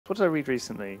What did I read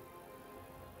recently?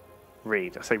 I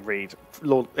say read.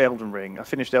 Elden Ring. I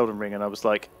finished Elden Ring and I was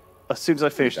like, as soon as I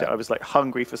finished it, I was like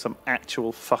hungry for some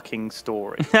actual fucking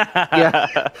story.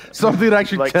 Yeah, something that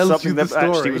actually like tells something you the that story.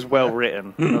 actually was well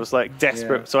written. I was like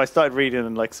desperate. Yeah. So I started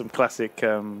reading like some classic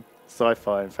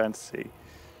sci-fi and fantasy,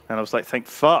 and I was like, thank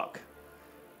fuck.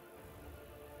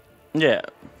 Yeah.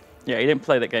 Yeah, he didn't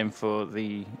play that game for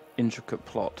the intricate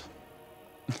plot.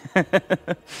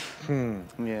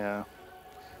 Yeah.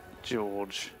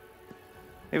 George.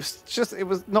 It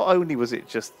was not only was it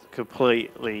just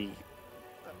completely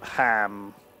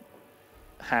ham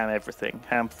everything.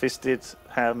 Ham-fisted,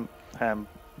 ham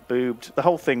boobed. The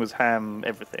whole thing was ham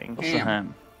everything. What's the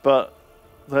ham? But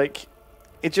like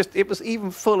it was even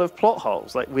full of plot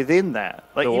holes like within that.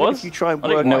 Like There even was? if you try and I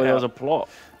work didn't know it there was out. a plot.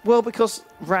 Well, because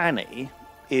Rani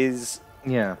is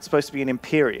supposed to be an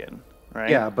Empyrean,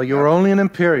 right? Yeah, but you're only an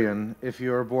Empyrean if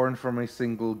you're born from a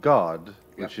single god,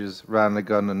 which is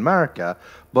Ranagun and Marika.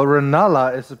 But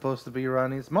Renala is supposed to be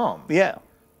Rani's mom. Yeah.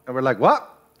 And we're like, what?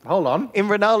 Hold on. In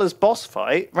Renala's boss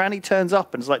fight, Rani turns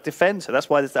up and is like defends her. That's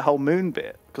why there's the whole moon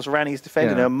bit, because Rani's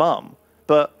defending her mum.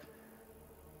 But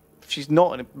she's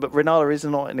not. But Renala is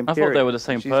not an Empyrean. I thought they were the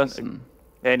same person.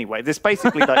 Anyway, there's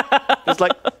basically like there's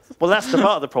like that's the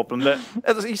part of the problem that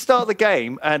you start the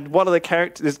game and one of the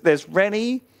characters there's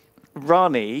Rani.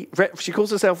 Rani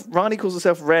calls herself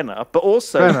Rena, but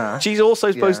also she's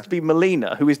also supposed to be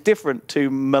Melina, who is different to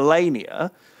Melania.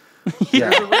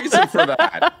 There's a reason for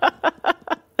that.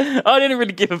 I didn't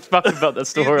really give a fuck about that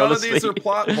story, None honestly. of these are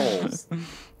plot holes.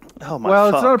 Oh my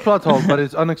Well, fuck. it's not a plot hole, but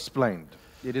it's unexplained.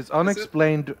 It is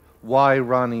unexplained why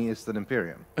Rani is the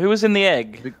Empyrean. Who was in the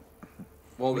egg?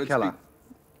 Well, Mikela.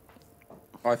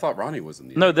 I thought Ronnie was in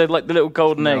the egg. No, they're like the little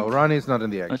golden egg. No, Rani's not in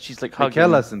the egg. And she's like hugging.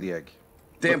 Mikela's in the egg.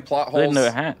 Damn plot I didn't holes. know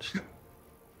it hatched.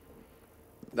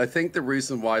 I think the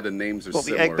reason why the names are What,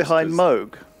 the similar egg behind is 'cause-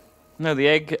 Moog? No, the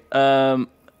egg that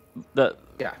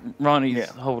Yeah. Rani's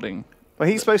holding. Well,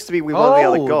 he's supposed to be with one of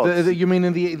the other gods. you mean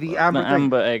in the amber The thing?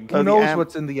 amber egg. Who Oh, the knows am-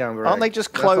 what's in the amber Aren't egg? they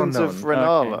just That's clones of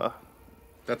unknown. Renala?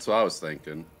 That's what I was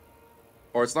thinking.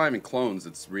 Or it's not even clones,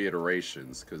 it's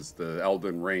reiterations, because the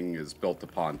Elden Ring is built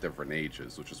upon different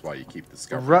ages, which is why you keep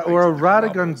discovering things Or in different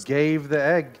Radagon levels. gave the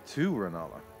egg to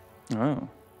Renala. Oh.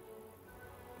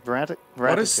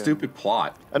 What a stupid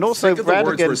plot. And also Think of the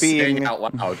words Radagon we're saying being- out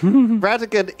loud.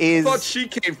 Radagon is... I thought she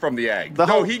came from the egg. The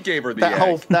No, whole- he gave her the that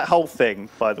egg. That whole thing,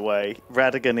 by the way,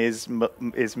 Radagon is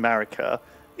Marika,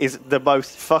 is the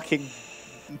most fucking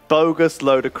bogus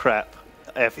load of crap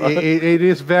ever. It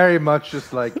is very much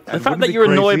just like... The fact that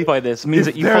you're annoyed by this means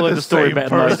that you follow the story better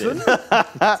than I did.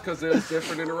 It's because there's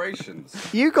different iterations.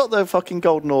 You got the fucking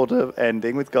Golden Order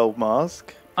ending with Gold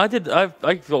Mask. I did. I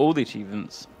got all the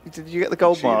achievements. Did you get the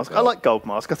Gold Achieved Mask? it. I like Gold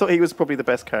Mask. I thought he was probably the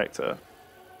best character.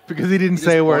 Because he didn't He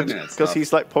say a just word. pointed at Because stuff.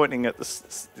 he's like pointing at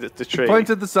the tree. Points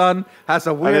at the sun, has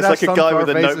a and weird there's like a guy with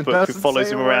a face and notebook who doesn't follows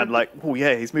say him a around word. like, oh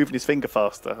yeah, he's moving his finger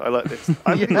faster. I like this.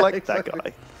 I really Yeah, like exactly. that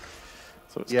guy.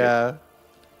 So it's Yeah. good.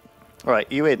 All right,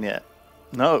 you in yet?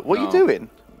 No. What are you No. doing?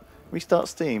 Restart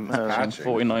Steam. patching.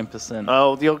 49%.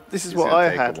 Oh, this is It's what gonna I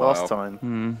take a had while. last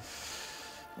time.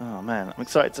 Oh man, I'm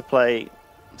excited to play.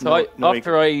 So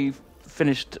after I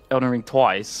finished Elden Ring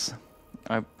twice,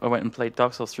 I went and played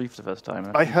Dark Souls 3 for the first time.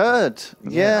 I heard.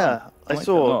 Yeah, I I liked it a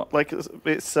saw. lot. Like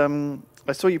it's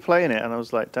I saw you playing it, and I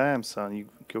was like, "Damn, son,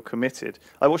 you're committed."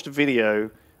 I watched a video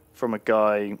from a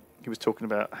guy who was talking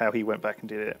about how he went back and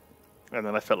did it, and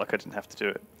then I felt like I didn't have to do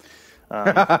it.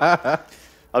 I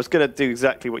was gonna do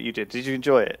exactly what you did. Did you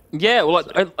enjoy it? Yeah, well,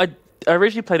 I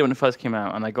originally played it when it first came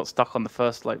out, and I got stuck on the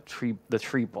first the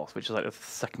tree boss, which is like the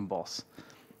second boss,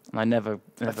 and I never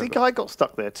I think I got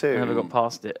stuck there too. never got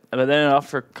past it. And then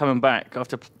after coming back,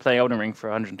 after playing Elden Ring for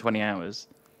 120 hours,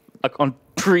 I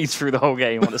breezed through the whole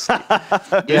game, honestly.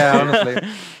 Yeah, honestly.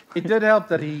 It did help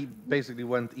that he basically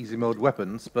went easy mode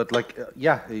weapons, but like,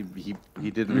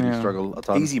 he didn't really struggle a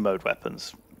ton. Easy mode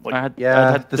weapons. Like,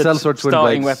 I had the sellsword twin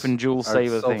starting blades weapon dual are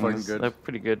saber so fucking things. good. They're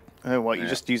pretty good. oh, what? You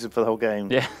just use it for the whole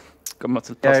game? Yeah, got them up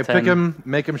to Yeah, plus 10. pick him,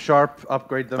 make him sharp,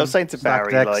 upgrade them. I was saying to stack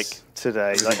Barry decks. like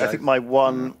today, like I think my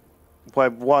one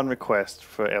request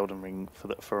for Elden Ring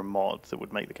for a mod that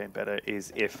would make the game better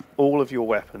is if all of your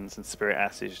weapons and spirit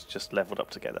ashes just leveled up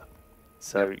together.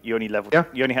 So you only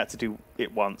you only had to do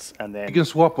it once, and then You can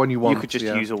swap when you want. you could just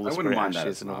use all the I wouldn't spirit mind that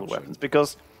ashes as and an all the option. weapons,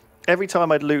 because every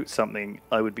time I'd loot something,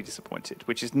 I would be disappointed,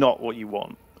 which is not what you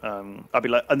want. I'd be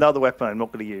like, another weapon I'm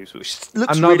not going to use, which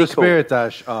looks Another really cool. spirit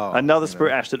ash. Oh, Another you know.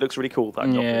 spirit ash that looks really cool. That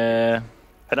I'm not gonna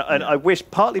Yeah, and I wish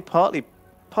partly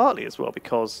as well,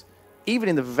 because even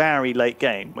in the very late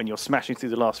game, when you're smashing through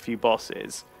the last few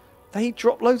bosses, they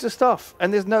drop loads of stuff,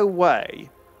 and there's no way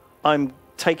I'm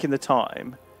taking the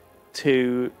time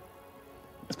to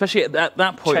Especially at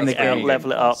that point in the check it out, game.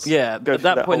 level it up. Yeah, go at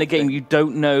through that point in the whole game, thing. you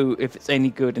don't know if it's any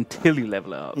good until you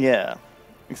level it up. Yeah,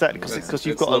 exactly, because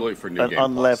you've it's got literally for New an Game Plus.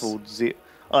 unleveled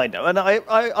I know, and I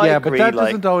Yeah, agree. but that like,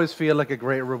 doesn't always feel like a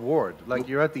great reward. Like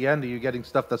you're at the end, and you're getting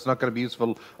stuff that's not going to be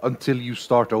useful until you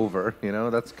start over. You know,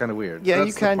 that's kind of weird. yeah, That's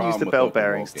you the can use problem the with bell open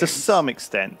world bearings to games. some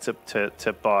extent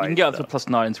to buy. You can get up to stuff.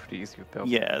 +9 pretty easy with build.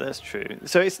 Yeah, that's true.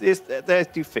 So it's they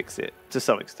do fix it to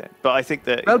some extent, but I think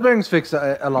that Bell bearings fix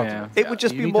a lot. Yeah. Of it. it would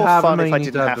just You be need to more have fun them, if and I you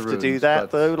need didn't have have the to do runes, that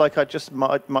but- though. Like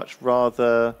I'd much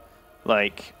rather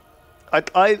like.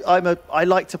 I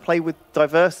like to play with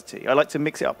diversity. I like to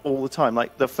mix it up all the time.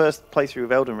 Like the first playthrough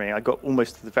of Elden Ring, I got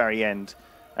almost to the very end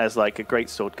as like a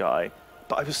greatsword guy,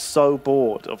 but I was so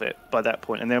bored of it by that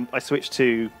point. And then I switched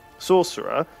to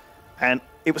sorcerer, and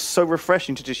it was so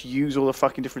refreshing to just use all the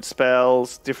fucking different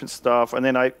spells, different stuff. And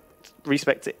then I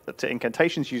respect it to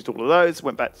incantations, used all of those,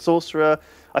 went back to sorcerer.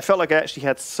 I felt like I actually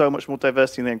had so much more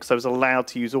diversity in them because I was allowed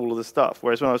to use all of the stuff.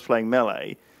 Whereas when I was playing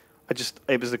melee,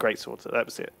 it was the greatsword. That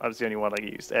was it. I was the only one I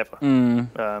used ever.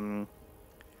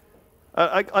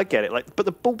 I get it. Like, but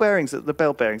the bell bearings,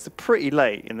 they're pretty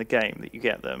late in the game that you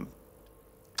get them.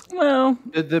 Well,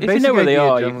 The if you basic know where they idea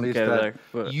are, you generally can is go that there.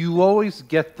 But you always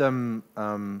get them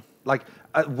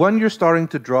when you're starting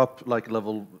to drop like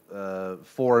level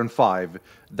 4 and 5.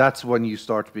 That's when you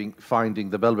start finding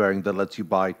the bell bearing that lets you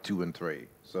buy 2 and 3.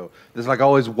 So there's like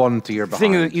always one tier the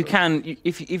thing behind. is, you can,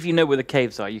 if you know where the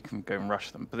caves are, you can go and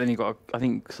rush them. But then you got, I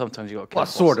think sometimes you got to kill. Well,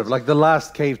 sort of bosses. like the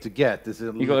last cave to get is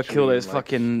You got to kill those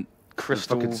fucking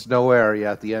crystal. fucking snow area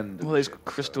at the end. What are those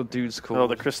crystal dudes called? Oh,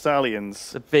 the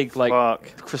Crystallians. the big like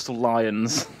Fuck. crystal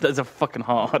lions. Those are fucking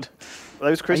hard.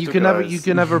 Those And crystal you can guys.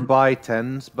 never buy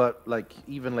 10s, but like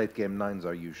even late game 9s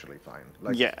are usually fine.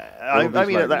 Like, Yeah, they'll be I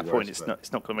mean, at that slightly point, worse,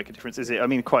 it's not going to make a difference, is it? I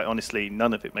mean, quite honestly,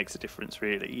 none of it makes a difference,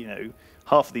 really. You know,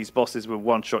 half of these bosses will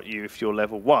one-shot you if you're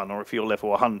level 1, or if you're level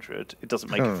 100. It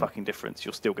doesn't make a fucking difference.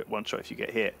 You'll still get one-shot if you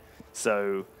get hit.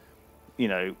 So, you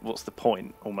know, what's the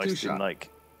point, almost, in, Two-shot.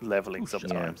 like, leveling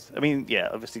sometimes? I mean, yeah,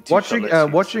 obviously, two-shot lets you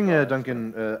watching survive.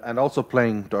 Duncan and also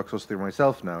playing Dark Souls 3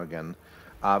 myself now again,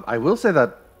 I will say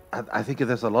that I think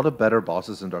there's a lot of better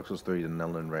bosses in Dark Souls 3 than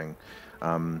Elden Ring.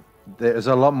 There's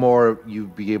a lot more you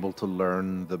be able to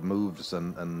learn the moves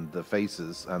and the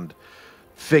faces and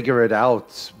figure it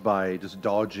out by just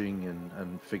dodging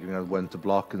and figuring out when to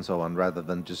block and so on, rather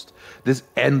than just this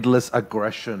endless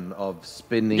aggression of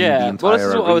spinning the Yeah, entire well, this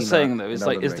is what I was arena saying though. It's in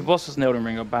like, Elden is the Ring. bosses in Elden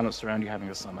Ring are balanced around you having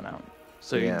a summon out,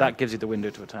 so Yeah. that gives you the window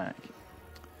to attack.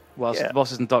 Whilst Yeah. the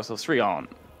bosses in Dark Souls 3 aren't,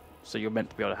 so you're meant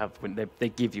to be able to have they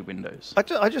give you windows.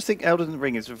 I just think Elden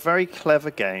Ring is a very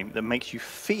clever game that makes you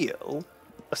feel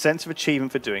a sense of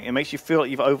achievement for doing it. It makes you feel like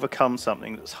you've overcome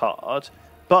something that's hard,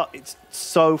 but it's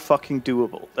so fucking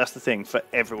doable. That's the thing for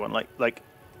everyone. Like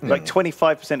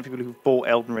 25% of people who've bought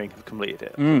Elden Ring have completed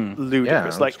it. Ludicrous. Yeah,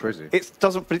 that's like crazy. but it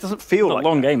doesn't feel It's a like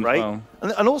long that, game as right? well.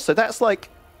 And also that's like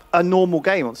a normal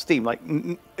game on Steam. Like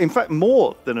in fact,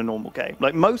 more than a normal game.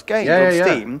 Like most games on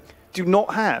Steam do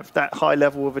not have that high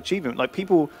level of achievement. Like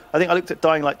people, I think I looked at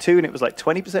Dying Light 2 and it was like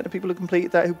 20% of people who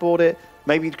completed that who bought it.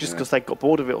 Maybe just because they got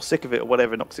bored of it or sick of it or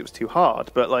whatever, not because it was too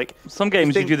hard. But like Some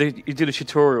games think- you do the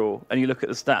tutorial and you look at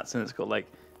the stats and it's got like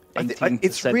 18%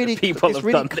 it's really of people it's have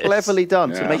really done this. cleverly done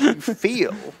to Yeah. make you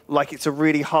feel like it's a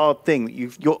really hard thing that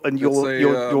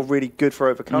you're really good for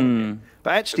overcoming it.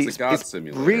 But actually, it's a god it's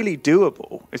simulator. really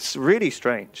doable. It's really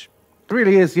strange. It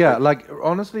really is, yeah. Like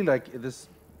honestly, like this,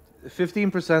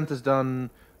 15% has done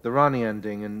the Rani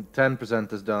ending and 10%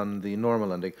 has done the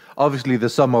normal ending. Obviously,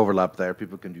 there's some overlap there.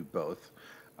 People can do both,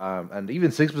 and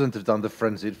even 6% have done the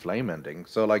Frenzied Flame ending.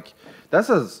 So like, that's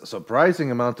a surprising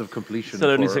amount of completion So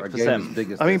for only a game as 6%.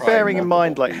 big as I mean, this. bearing in multiple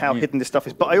mind like how hidden this stuff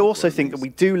is, but I also think that we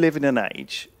do live in an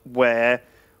age where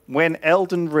when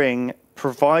Elden Ring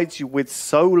provides you with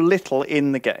so little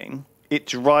in the game, it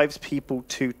drives people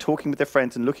to talking with their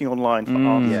friends and looking online for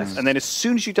answers. Yes. And then as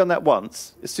soon as you've done that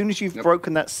once, as soon as you've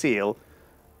broken that seal,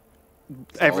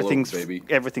 everything's over, baby.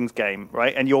 everything's game,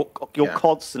 right? And you're Yeah.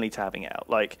 constantly tabbing out,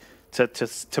 like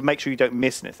to make sure you don't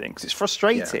miss anything, because it's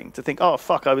frustrating to think, oh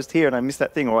fuck, I was here and I missed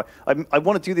that thing, or I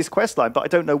want to do this quest line, but I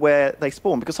don't know where they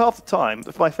spawn, because half the time,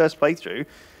 for my first playthrough,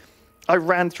 I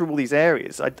ran through all these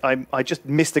areas. I just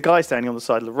missed a guy standing on the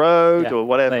side of the road Yeah, or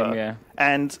whatever, same, yeah.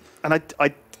 and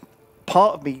I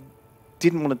part of me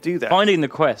didn't want to do that. Finding the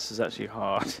quests is actually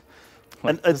hard.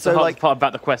 Like, And that's so, the hard like- part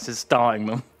about the quest is starting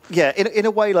them. Yeah, in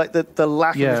a way, like the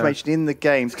lack of Yeah. information in the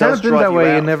games It's kind does of been drive that you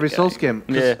way out in of every the Souls game.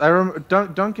 game. 'Cause Yeah. I remember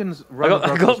Duncan's run of I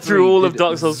Dark got Souls through 3 all of did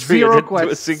Dark Souls 3 zero and didn't do a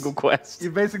quests. single quest.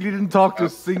 You basically didn't talk to a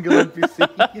single NPC.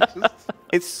 You just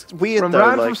It's weird From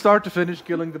though. from start to finish,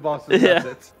 killing the bosses. Yeah.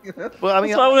 That's it. Well, I mean,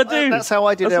 That's what I want to do. That's how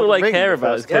I did. That's Elden all I Ring care the about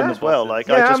first is killing game the as well. bosses.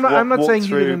 Like I just I'm not walked saying you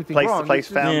did through anything place wrong. to place,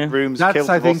 It's just- found rooms, That's killed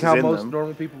I the think bosses how in most them.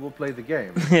 normal people will play the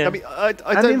game. Yeah. I mean, I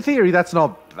And in don't. theory, that's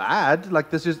not bad.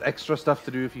 Like, there's just extra stuff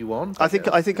to do if you want. I think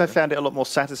guess. I found it a lot more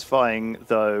satisfying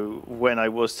though when I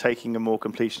was taking a more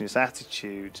completionist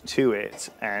attitude to it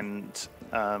and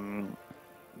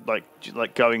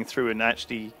like going through and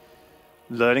actually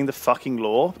learning the fucking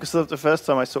lore, because the first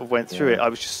time I sort of went through it, I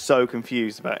was just so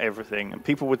confused about everything, and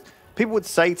people would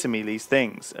say to me these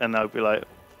things, and I'd be like,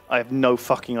 I have no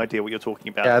fucking idea what you're talking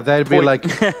about. Yeah, they'd be like,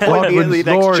 point me at the Godwin's next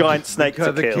Lord, giant snake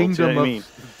to the kill. Do you know kingdom what I mean?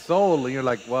 of soul, and you're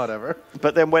like, whatever.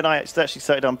 But then when I actually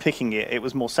started unpicking it, it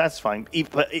was more satisfying.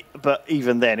 But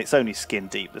even then, it's only skin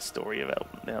deep, the story of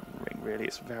Elden Ring, really.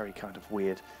 It's very kind of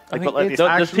weird. I Like, think but like it's this,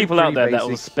 there's actually people out there pretty that will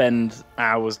basic. spend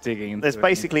hours digging into there's it and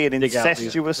basically an dig out these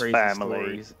incestuous crazy family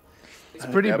stories. It's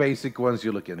pretty Yep. basic once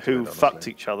you look into who it, honestly. fucked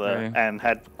each other Yeah. and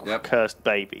had Yep. cursed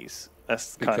babies.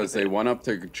 That's kind Because of they it. went up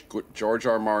to George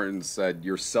R. Martin and said,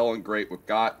 "You're selling great with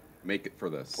God. Make it for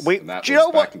this." Do And that you know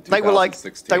was back what? in They were like,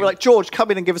 2016. George, come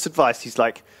in and give us advice. He's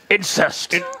like,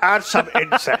 Incest. add some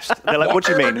incest. They're like, what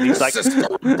do you mean? And he's like, make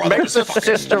the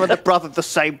sister and the brother the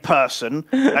same person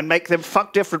and make them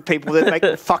fuck different people, then make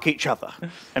them fuck each other.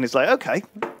 And he's like, okay,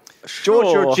 George,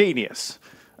 you're a Sure. genius.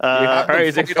 You have them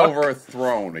crazy fucking fuck. over a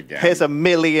throne again. Here's $1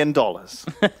 million.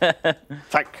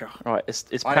 Thank you. All right, it's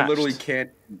I patched. literally can't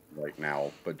right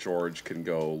now, but George can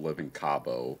go live in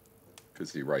Cabo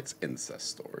because he writes incest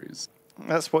stories.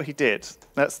 That's what he did.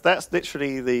 That's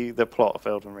literally the plot of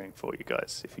Elden Ring for you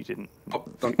guys. If you didn't Oh,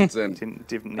 Duncan's in.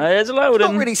 didn't It's it's loading.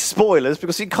 not really spoilers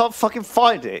because you can't fucking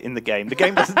find it in the game. The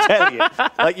game doesn't tell you.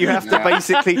 Like you have to Yeah.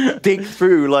 basically dig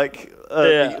through like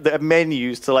Yeah. the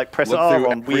menus to like press Look R through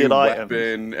on every weird items.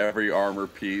 weapon, every armor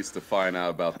piece to find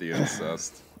out about the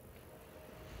incest.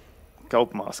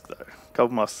 Gold Mask though.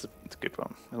 Gold Mask's a good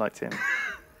one. I liked him.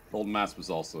 Old Mask was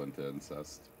also into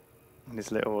incest. And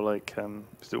his little like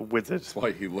his little withered That's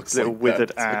why he looks little like withered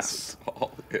that. ass.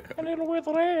 Yeah. A little with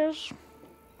ass.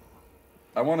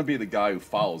 I want to be the guy who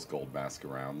follows Gold Mask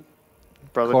around.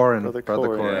 Brother Brother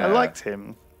Corin. Corin. I Yeah. liked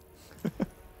him.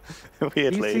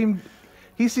 Weirdly.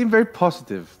 He seemed very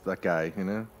positive, that guy, you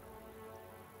know?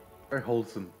 Very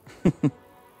wholesome.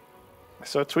 I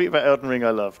saw a tweet about Elden Ring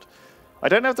I loved. I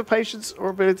don't have the patience or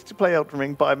ability to play Elden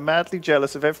Ring, but I'm madly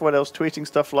jealous of everyone else tweeting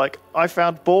stuff like, I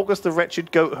found Borgus the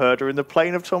wretched goat herder in the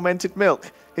plain of tormented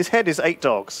milk. His head is 8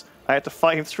 dogs. I had to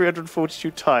fight him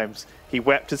 342 times. He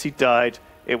wept as he died.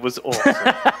 It was awesome.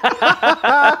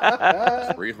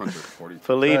 340.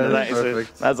 Felina, that is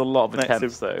perfect. That's a lot of that's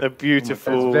attempts, a though.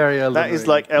 beautiful... That's very Elden that is Ring.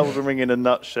 like Elden Ring in a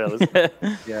nutshell, isn't it?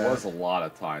 There Yeah. was a lot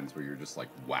of times where you're just like,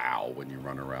 wow, when you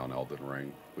run around Elden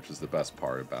Ring, which is the best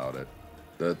part about it.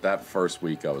 That first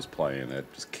week I was playing it,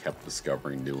 just kept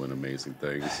discovering new and amazing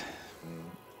things.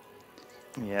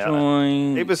 Yeah.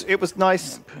 Join. It was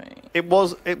nice. It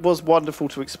was wonderful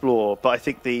to explore, but I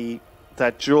think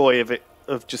that joy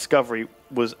of discovery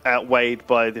was outweighed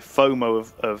by the FOMO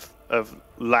of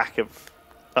lack of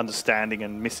understanding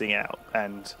and missing out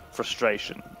and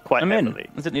frustration quite I'm heavily.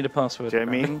 in. I didn't need a password. Do you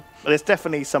know what I mean? There's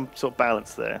definitely some sort of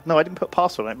balance there. No, I didn't put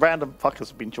password on it. Random fuckers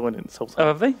have been joining this whole Oh, time.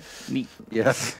 have they? Neat. Yes.